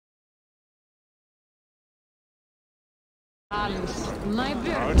My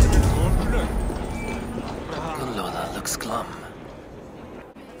beard. Gunlother looks glum.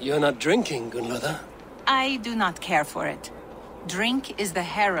 You're not drinking, Gunlother? I do not care for it. Drink is the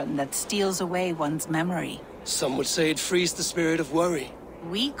heron that steals away one's memory. Some would say it frees the spirit of worry.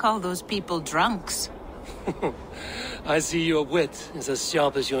 We call those people drunks. I see your wit is as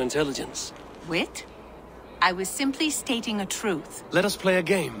sharp as your intelligence. Wit? I was simply stating a truth. Let us play a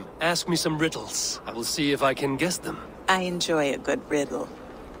game. Ask me some riddles. I will see if I can guess them. I enjoy a good riddle.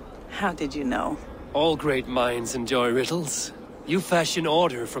 How did you know? All great minds enjoy riddles. You fashion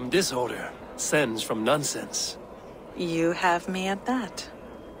order from disorder, sense from nonsense. You have me at that.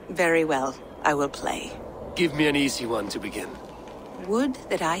 Very well, I will play. Give me an easy one to begin. Would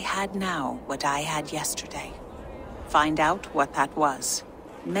that I had now what I had yesterday. Find out what that was.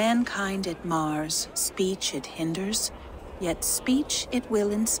 Mankind it mars, speech it hinders, yet speech it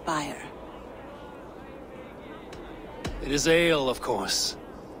will inspire. It is ale, of course.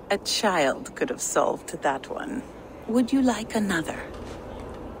 A child could have solved that one. Would you like another?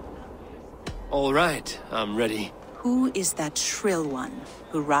 All right, I'm ready. Who is that shrill one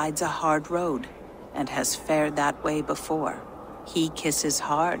who rides a hard road and has fared that way before? He kisses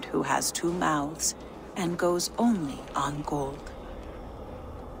hard who has two mouths and goes only on gold.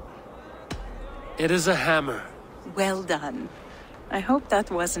 It is a hammer. Well done. I hope that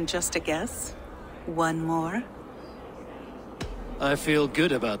wasn't just a guess. One more? I feel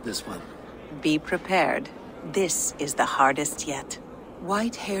good about this one. Be prepared. This is the hardest yet.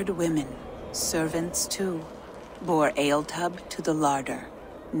 White-haired women, servants too, bore ale tub to the larder.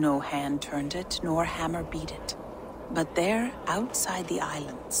 No hand turned it, nor hammer beat it. But there, outside the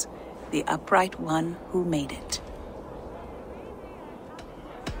islands, the upright one who made it.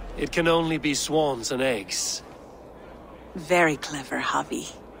 It can only be swans and eggs. Very clever,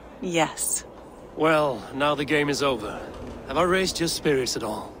 Javi. Yes. Well, now the game is over. Have I raised your spirits at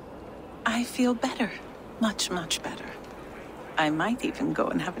all? I feel better. Much, much better. I might even go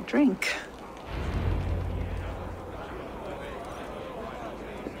and have a drink.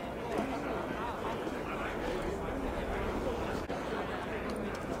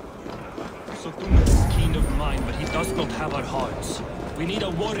 Sotun is keen of mind, but he does not have our hearts. We need a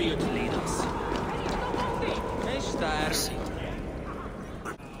warrior to lead us.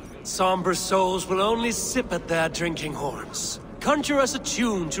 Somber souls will only sip at their drinking horns. Conjure us a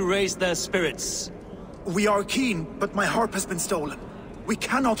tune to raise their spirits. We are keen, but my harp has been stolen. We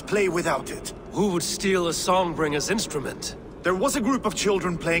cannot play without it. Who would steal a songbringer's instrument? There was a group of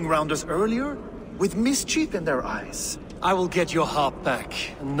children playing round us earlier, with mischief in their eyes. I will get your harp back,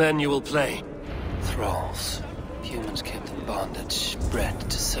 and then you will play. Thralls. Humans kept in bondage, bred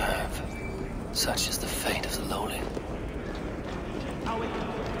to serve. Such is the fate of the lowly.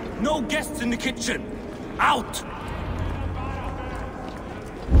 No guests in the kitchen! Out!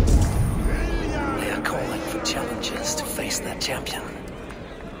 They are calling for challengers to face their champion.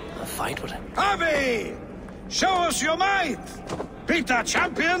 A fight with him. Avi! Show us your might! Beat our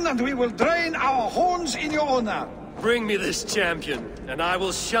champion and we will drain our horns in your honor! Bring me this champion, and I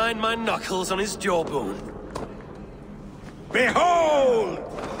will shine my knuckles on his jawbone. Behold!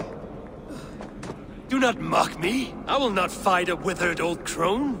 Do not mock me. I will not fight a withered old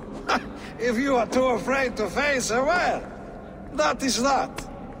crone. If you are too afraid to face her, well, that is that.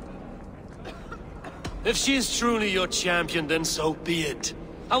 If she is truly your champion, then so be it.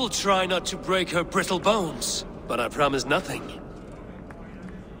 I will try not to break her brittle bones, but I promise nothing.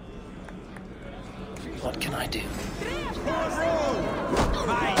 What can I do?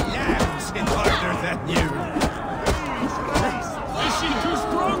 My lamb's in order than you. Is she too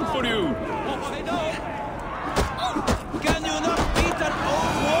strong for you? Can you not beat an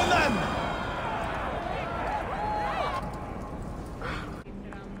old woman?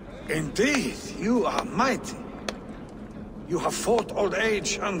 Indeed, you are mighty. You have fought old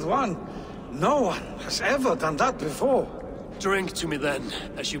age and won. No one has ever done that before. Drink to me then,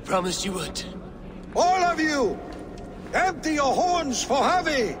 as you promised you would. All of you! Empty your horns for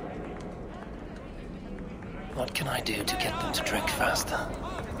Javi! What can I do to get them to drink faster?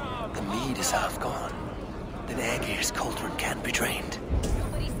 The mead is half gone. The Aegir's cauldron can't be drained.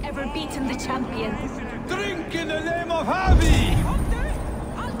 Nobody's ever beaten the champion. Drink in the name of Javi!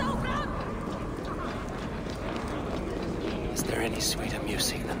 Is there any sweeter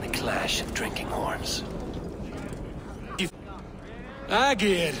music than the clash of drinking horns?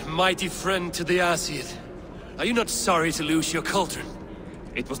 Aegir, mighty friend to the Aesir. Are you not sorry to lose your cauldron?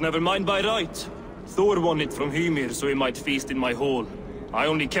 It was never mine by right. Thor won it from Hymir so he might feast in my hall. I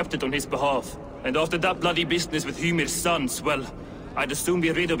only kept it on his behalf. And after that bloody business with Hymir's sons, well, I'd as soon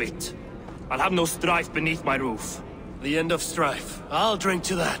be rid of it. I'll have no strife beneath my roof. The end of strife. I'll drink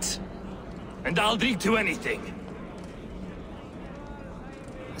to that. And I'll drink to anything.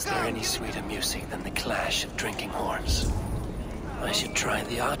 Is there any sweeter music than the clash of drinking horns? I should try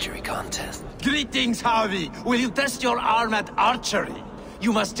the archery contest. Greetings, Harvey. Will you test your arm at archery?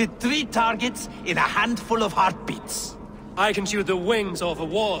 You must hit 3 targets in a handful of heartbeats. I can shoot the wings off a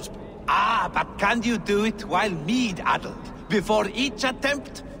wasp. Ah, but can you do it while mead-addled? Before each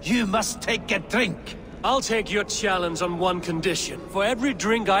attempt, you must take a drink. I'll take your challenge on one condition. For every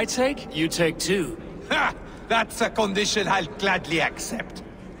drink I take, you take 2. Ha! That's a condition I'll gladly accept.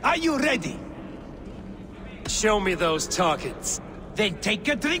 Are you ready? Show me those targets. Then take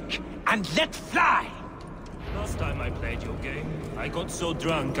a drink and let fly! Last time I played your game, I got so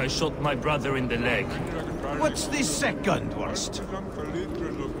drunk I shot my brother in the leg. What's the second worst?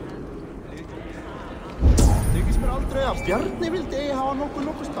 Þykist mér aldrei að Bjarni vildi eigi hafa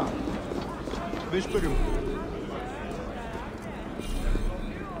nokkuð stað. Við spyrjum.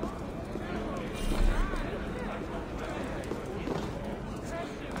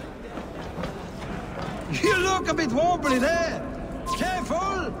 You look a bit wobbly there.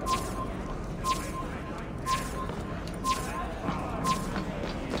 Careful!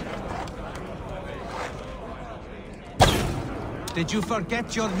 Did you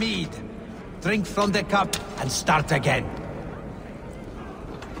forget your mead? Drink from the cup and start again.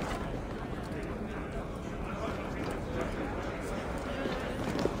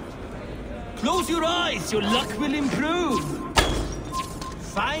 Close your eyes, your luck will improve!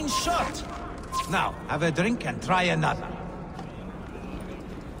 Fine shot! Now, have a drink and try another.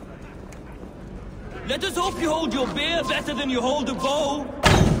 Let us hope you hold your beer better than you hold a bow!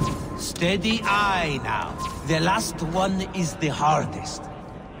 Steady eye now. The last one is the hardest.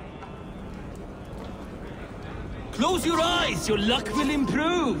 Close your eyes, your luck will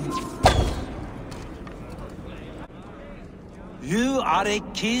improve! You are a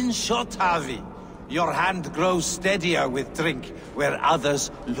keen shot, Harvey. Your hand grows steadier with drink, where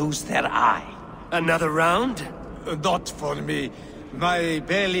others lose their eye. Another round? Not for me. My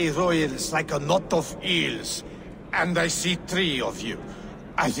belly roils like a knot of eels. And I see 3 of you.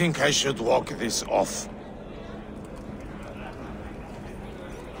 I think I should walk this off.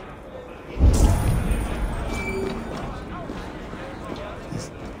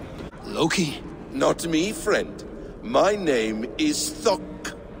 Loki? Not me, friend. My name is Thok.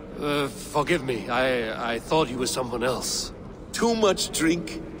 Forgive me. I thought you were someone else. Too much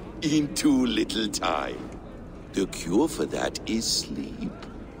drink in too little time. The cure for that is sleep.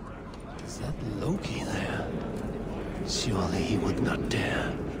 Is that Loki there? Surely he would not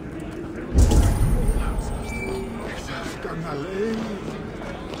dare.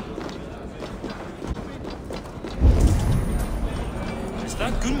 Is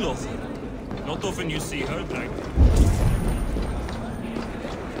that Gunnlof? Not often you see her drink.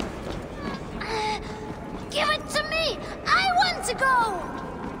 Give it to me! I want to go!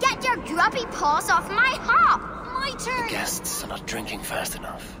 Get your grubby paws off my hop! My turn! The guests are not drinking fast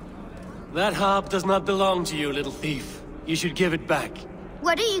enough. That harp does not belong to you, little thief. You should give it back.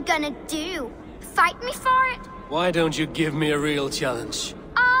 What are you gonna do? Fight me for it? Why don't you give me a real challenge?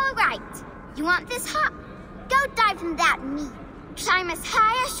 All right. You want this hop? Go dive in that meat. Climb as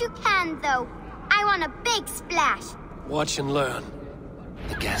high as you can, though. I want a big splash. Watch and learn.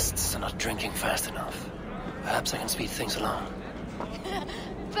 The guests are not drinking fast enough. Perhaps I can speed things along.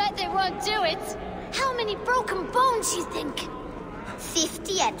 Bet they won't do it. How many broken bones you think?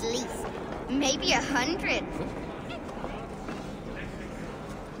 50 at least. Maybe 100.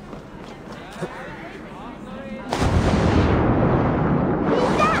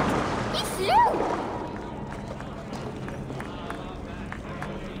 Who's that? He flew!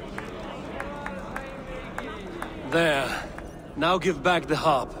 There. Now give back the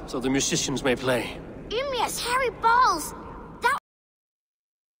harp, so the musicians may play. Ymnia's hairy balls! That...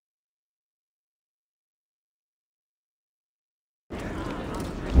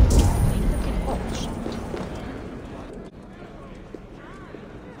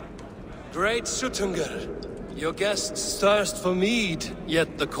 Great Suttungr, your guests thirst for mead,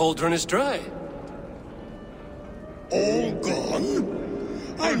 yet the cauldron is dry. All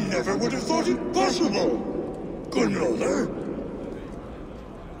gone? I never would have thought it possible! Gunloder?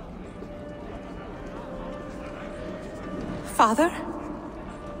 Father?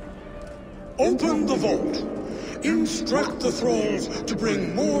 Open the vault. Instruct the thralls to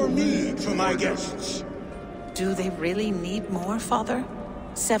bring more mead for my guests. Do they really need more, Father?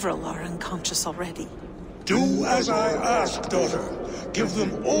 Several are unconscious already. Do as I ask, daughter. Give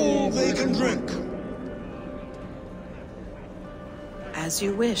them all they can drink. As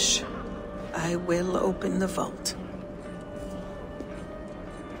you wish. I will open the vault.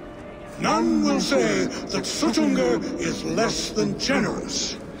 None will say that Sutunga is less than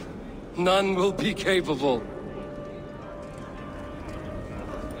generous. None will be capable.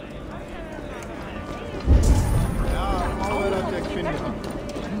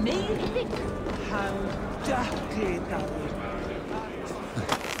 How dirty that is.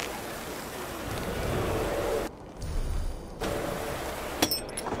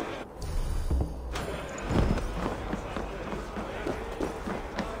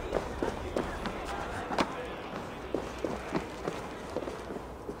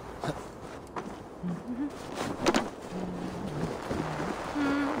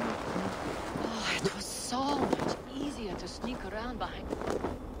 It was so much easier to sneak around behind.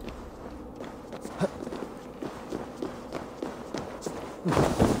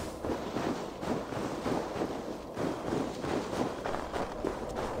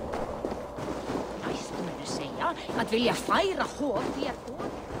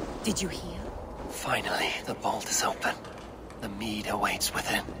 Did you hear? Finally, the vault is open. The mead awaits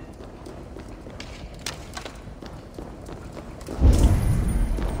within.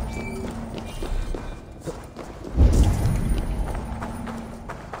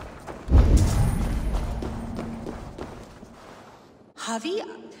 Javi,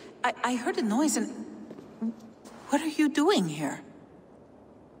 I heard a noise and... What are you doing here?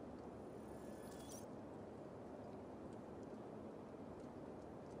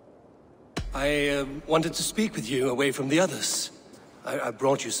 I wanted to speak with you away from the others. I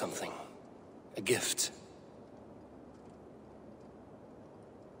brought you something. A gift.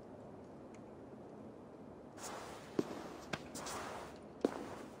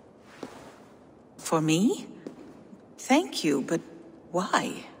 For me? Thank you, but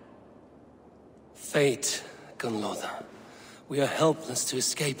why? Fate, Gunlotha. We are helpless to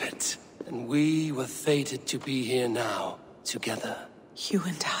escape it. And we were fated to be here now, together. You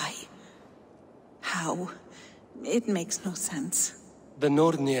and I? How? It makes no sense. The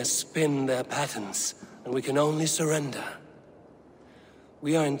Nornir spin their patterns, and we can only surrender.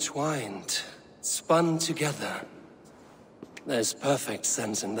 We are entwined, spun together. There's perfect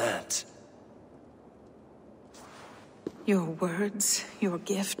sense in that. Your words, your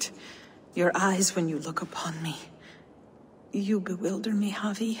gift, your eyes when you look upon me. You bewilder me,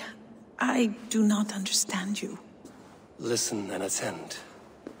 Javi. I do not understand you. Listen and attend.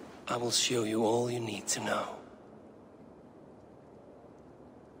 I will show you all you need to know.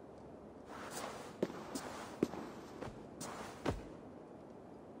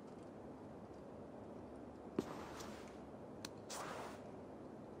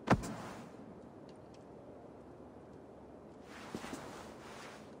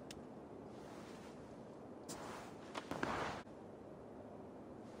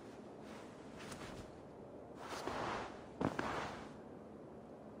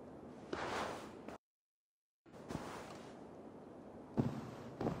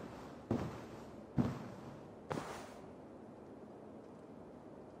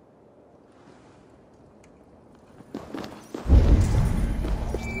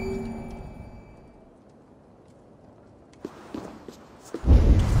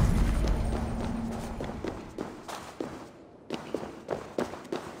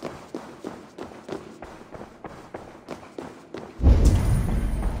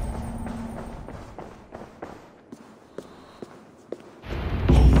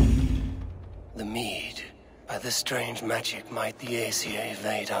 The mead. By this strange magic might the Aesir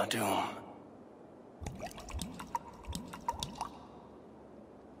evade our doom.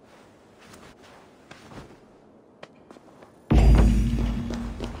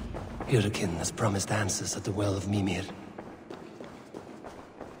 Hyrkin has promised answers at the Well of Mimir.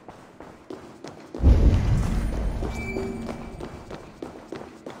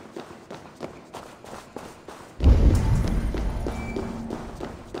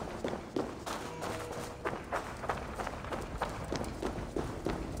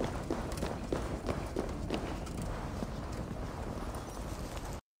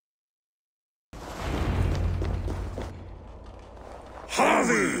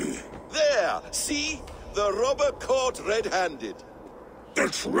 There! See? The robber caught red-handed.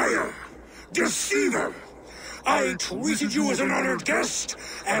 Betrayer! Deceiver! I treated you as an honored guest,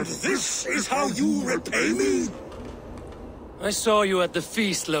 and this is how you repay me? I saw you at the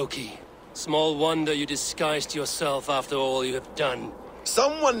feast, Loki. Small wonder you disguised yourself after all you have done.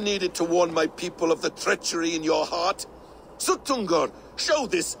 Someone needed to warn my people of the treachery in your heart. Sutungur, show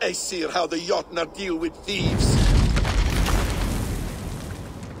this Aesir how the Jotnar deal with thieves.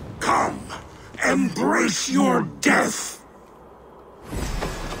 Come, embrace your death!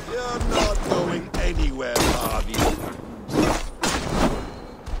 You're not going anywhere, Harvey.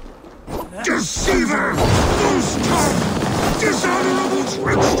 Deceiver! Loose-tongued! Dishonorable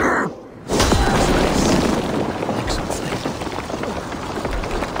trickster!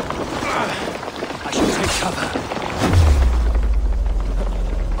 I should take cover.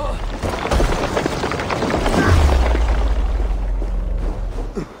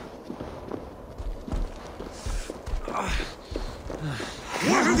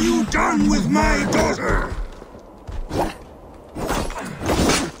 What have you done with my daughter?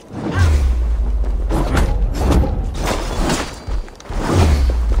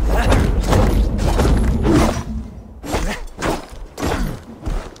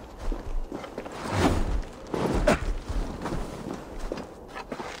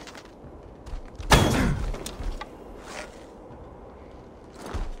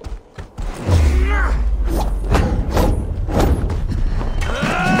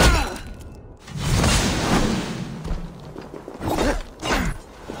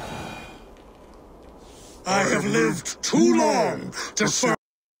 I have lived too long to serve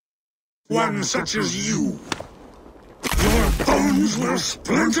one such as you. Your bones will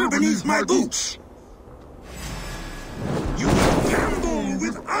splinter beneath my boots. You will gamble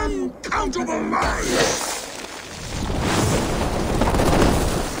with uncountable lives.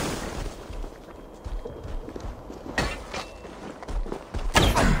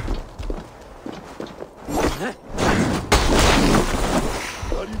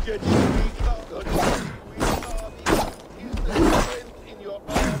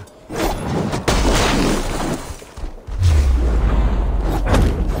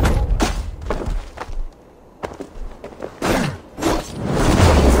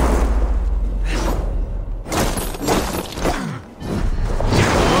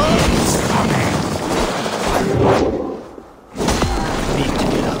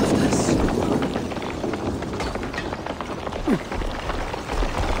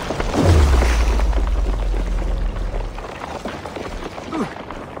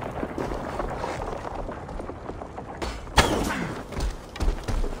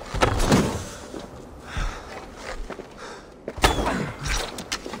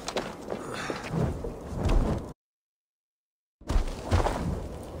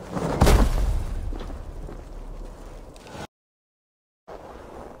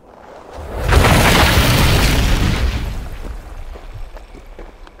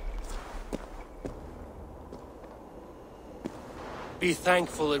 Be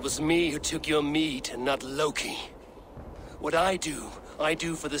thankful it was me who took your meat and not Loki. What I do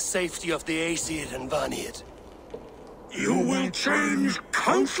for the safety of the Aesir and Vanir. You will change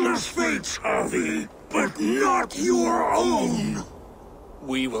countless fates, Harvey, but not your own.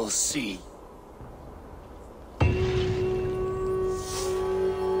 We will see.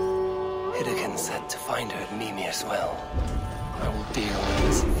 Hidekin said to find her at Mimir's well. I will deal with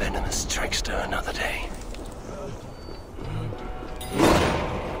this venomous trickster another day.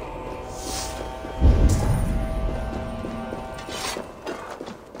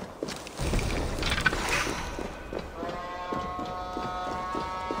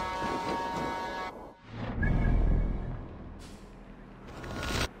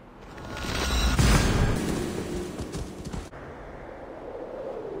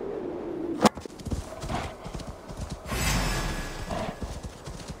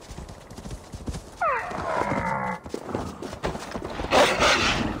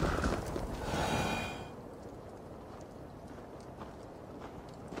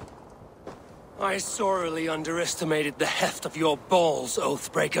 I sorely underestimated the heft of your balls,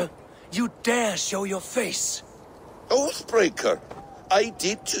 Oathbreaker. You dare show your face! Oathbreaker, I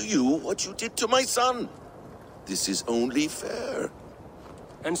did to you what you did to my son. This is only fair.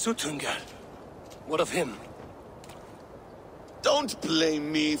 And Suttungr? What of him? Don't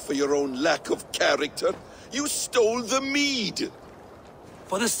blame me for your own lack of character. You stole the mead.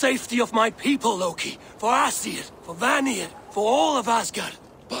 For the safety of my people, Loki. For Aesir, for Vanir, for all of Asgard.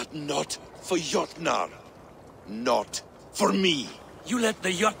 But not for Jotnar. Not for me. You let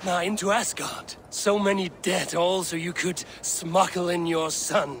the Jotnar into Asgard. So many dead, all so you could smuggle in your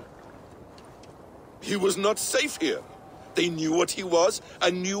son. He was not safe here. They knew what he was,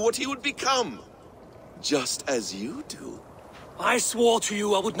 and knew what he would become. Just as you do. I swore to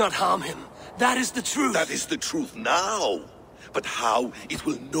you I would not harm him. That is the truth. That is the truth now. But how it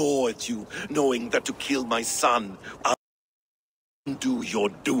will gnaw at you, knowing that to kill my son, I'll undo your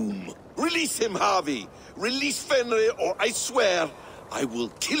doom. Release him, Harvey. Release Fenrir, or I swear, I will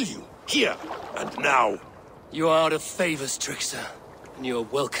kill you, here and now. You are out of favors, trickster, and you are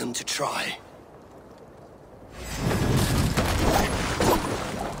welcome to try.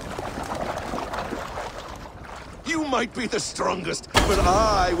 You might be the strongest, but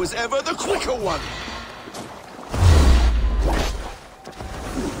I was ever the quicker one!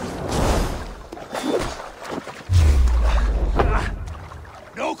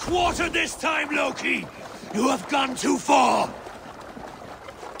 No quarter this time, Loki! You have gone too far!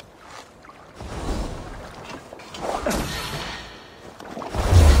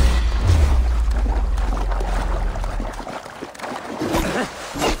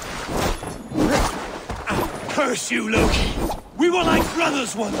 Curse you, Loki! We were like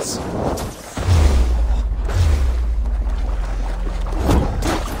brothers once!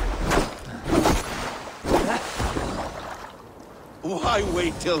 Why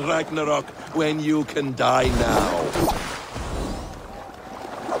wait till Ragnarok when you can die now?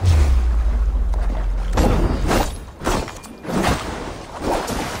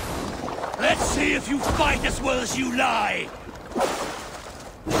 Let's see if you fight as well as you lie!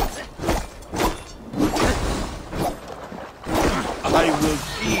 I will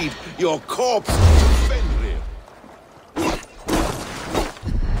feed your corpse to Fenrir.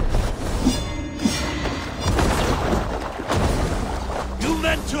 You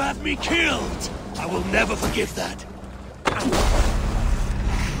meant to have me killed! I will never forgive that.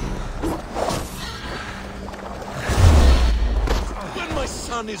 When my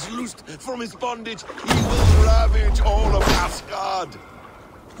son is loosed from his bondage, he will ravage all of Asgard.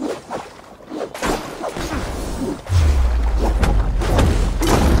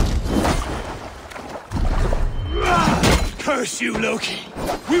 Curse you, Loki!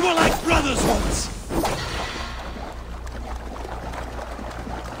 We were like brothers once!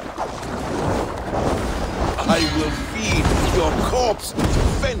 I will feed your corpse to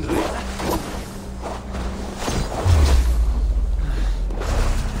Fenrir.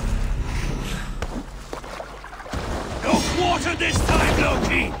 No quarter this time,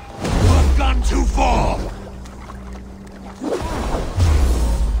 Loki! You have gone too far!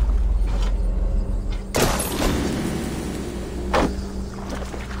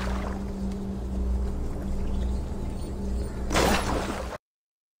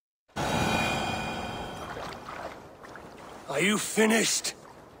 Are you finished?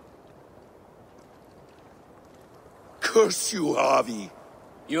 Curse you, Harvey.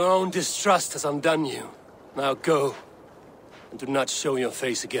 Your own distrust has undone you. Now go, and do not show your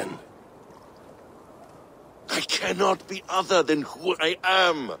face again. I cannot be other than who I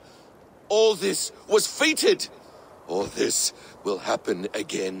am. All this was fated. All this will happen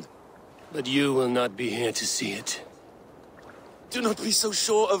again. But you will not be here to see it. Do not be so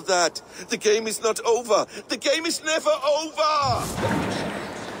sure of that. The game is not over. The game is never over!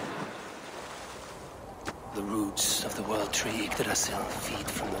 The roots of the World Tree Yggdrasil feed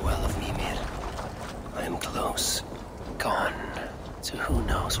from the Well of Mimir. I am close. Gone to who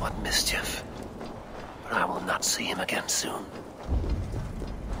knows what mischief. But I will not see him again soon.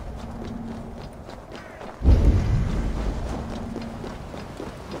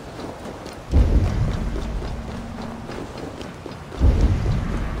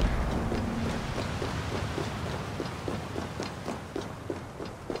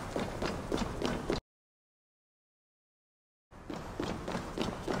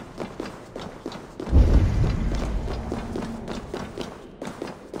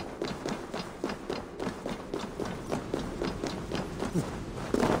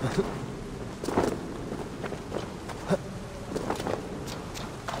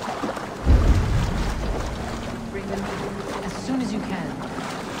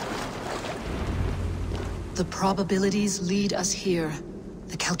 The probabilities lead us here.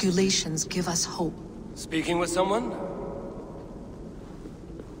 The calculations give us hope. Speaking with someone?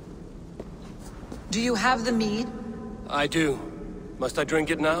 Do you have the mead? I do. Must I drink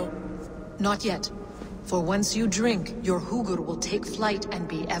it now? Not yet. For once you drink, your Hugur will take flight and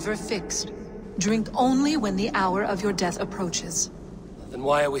be ever fixed. Drink only when the hour of your death approaches. Then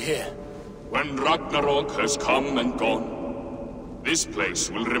why are we here? When Ragnarok has come and gone, this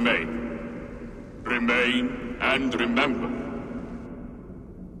place will remain. Remain and remember.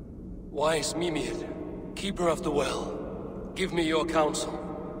 Wise Mimir, keeper of the well, give me your counsel.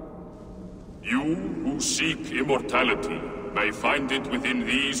 You who seek immortality may find it within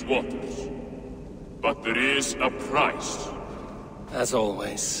these waters. But there is a price. As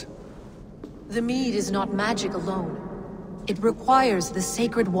always. The mead is not magic alone. It requires the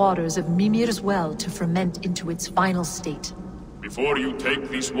sacred waters of Mimir's well to ferment into its final state. Before you take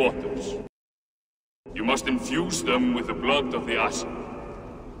these waters, you must infuse them with the blood of the Assassin.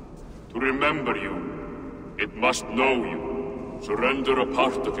 To remember you, it must know you. Surrender a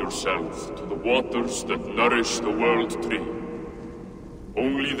part of yourself to the waters that nourish the World Tree.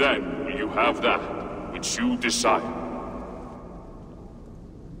 Only then will you have that, which you desire.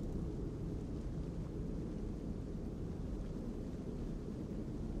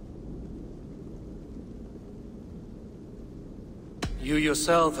 You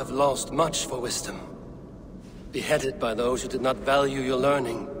yourself have lost much for wisdom. Beheaded by those who did not value your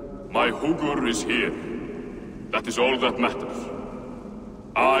learning. My Hugur is here. That is all that matters.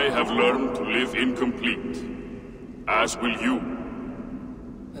 I have learned to live incomplete, as will you.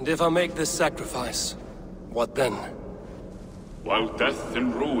 And if I make this sacrifice, what then? While death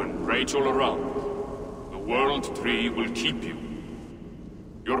and ruin rage all around, the World Tree will keep you.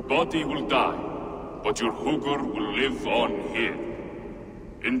 Your body will die, but your Hugur will live on here.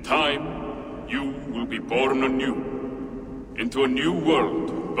 In time, you will be born anew, into a new world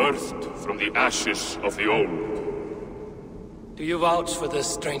birthed from the ashes of the old. Do you vouch for this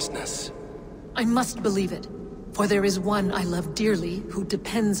strangeness? I must believe it, for there is one I love dearly who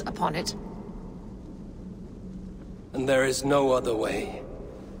depends upon it. And there is no other way?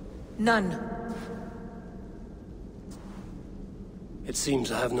 None. It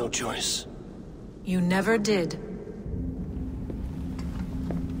seems I have no choice. You never did.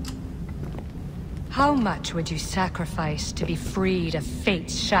 How much would you sacrifice to be freed of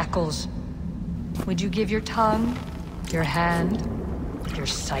fate's shackles? Would you give your tongue, your hand, your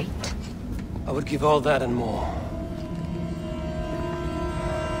sight? I would give all that and more.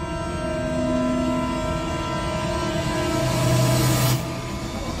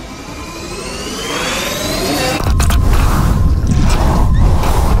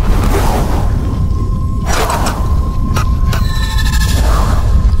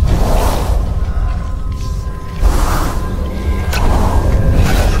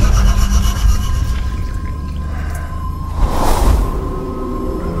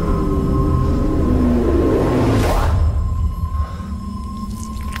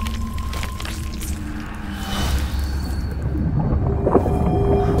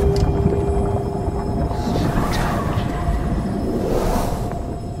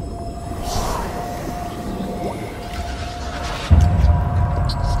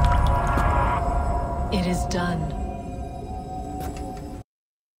 It is done.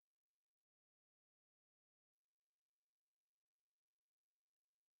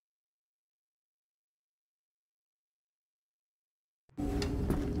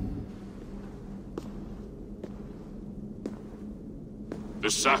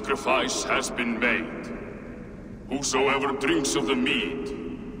 The sacrifice has been made. Whosoever drinks of the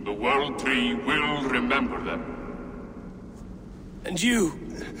mead, the World Tree will remember them. And you?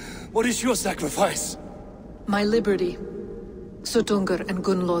 What is your sacrifice? My liberty. Suttungr and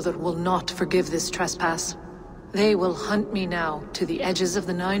Gunnlóðr will not forgive this trespass. They will hunt me now to the edges of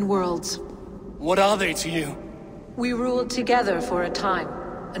the 9 worlds. What are they to you? We ruled together for a time,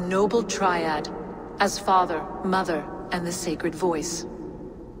 a noble triad, as father, mother, and the sacred voice.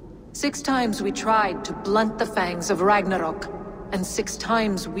 6 times we tried to blunt the fangs of Ragnarok, and 6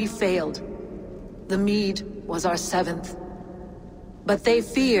 times we failed. The mead was our 7th. But they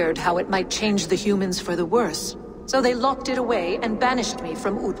feared how it might change the humans for the worse, so they locked it away and banished me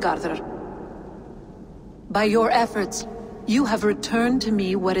from Utgardr. By your efforts, you have returned to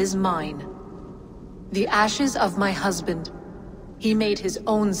me what is mine. The ashes of my husband. He made his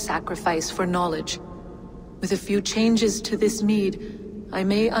own sacrifice for knowledge. With a few changes to this mead, I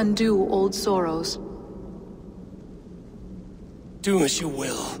may undo old sorrows. Do as you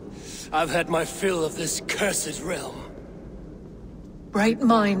will. I've had my fill of this cursed realm. Bright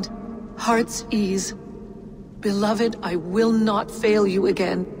mind, heart's ease. Beloved, I will not fail you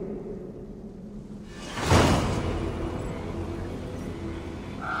again.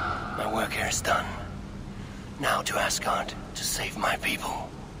 My work here is done. Now to Asgard to save my people.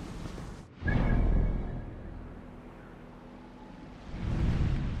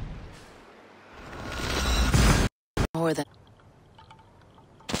 More than...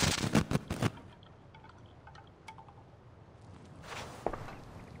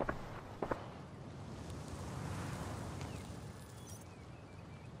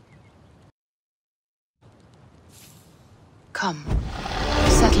 Come,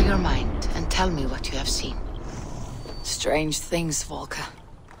 settle your mind and tell me what you have seen. Strange things, Volka.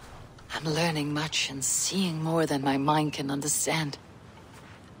 I'm learning much and seeing more than my mind can understand.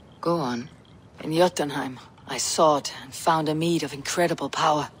 Go on. In Jotunheim, I sought and found a mead of incredible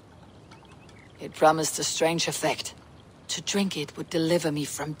power. It promised a strange effect. To drink it would deliver me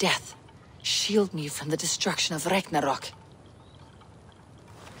from death, shield me from the destruction of Ragnarok.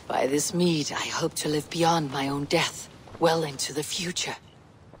 By this mead, I hope to live beyond my own death, well into the future.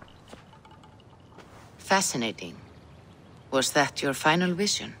 Fascinating. Was that your final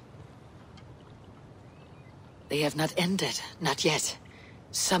vision? They have not ended, not yet.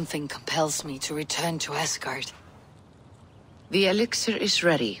 Something compels me to return to Asgard. The elixir is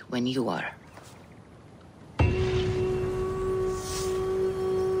ready when you are.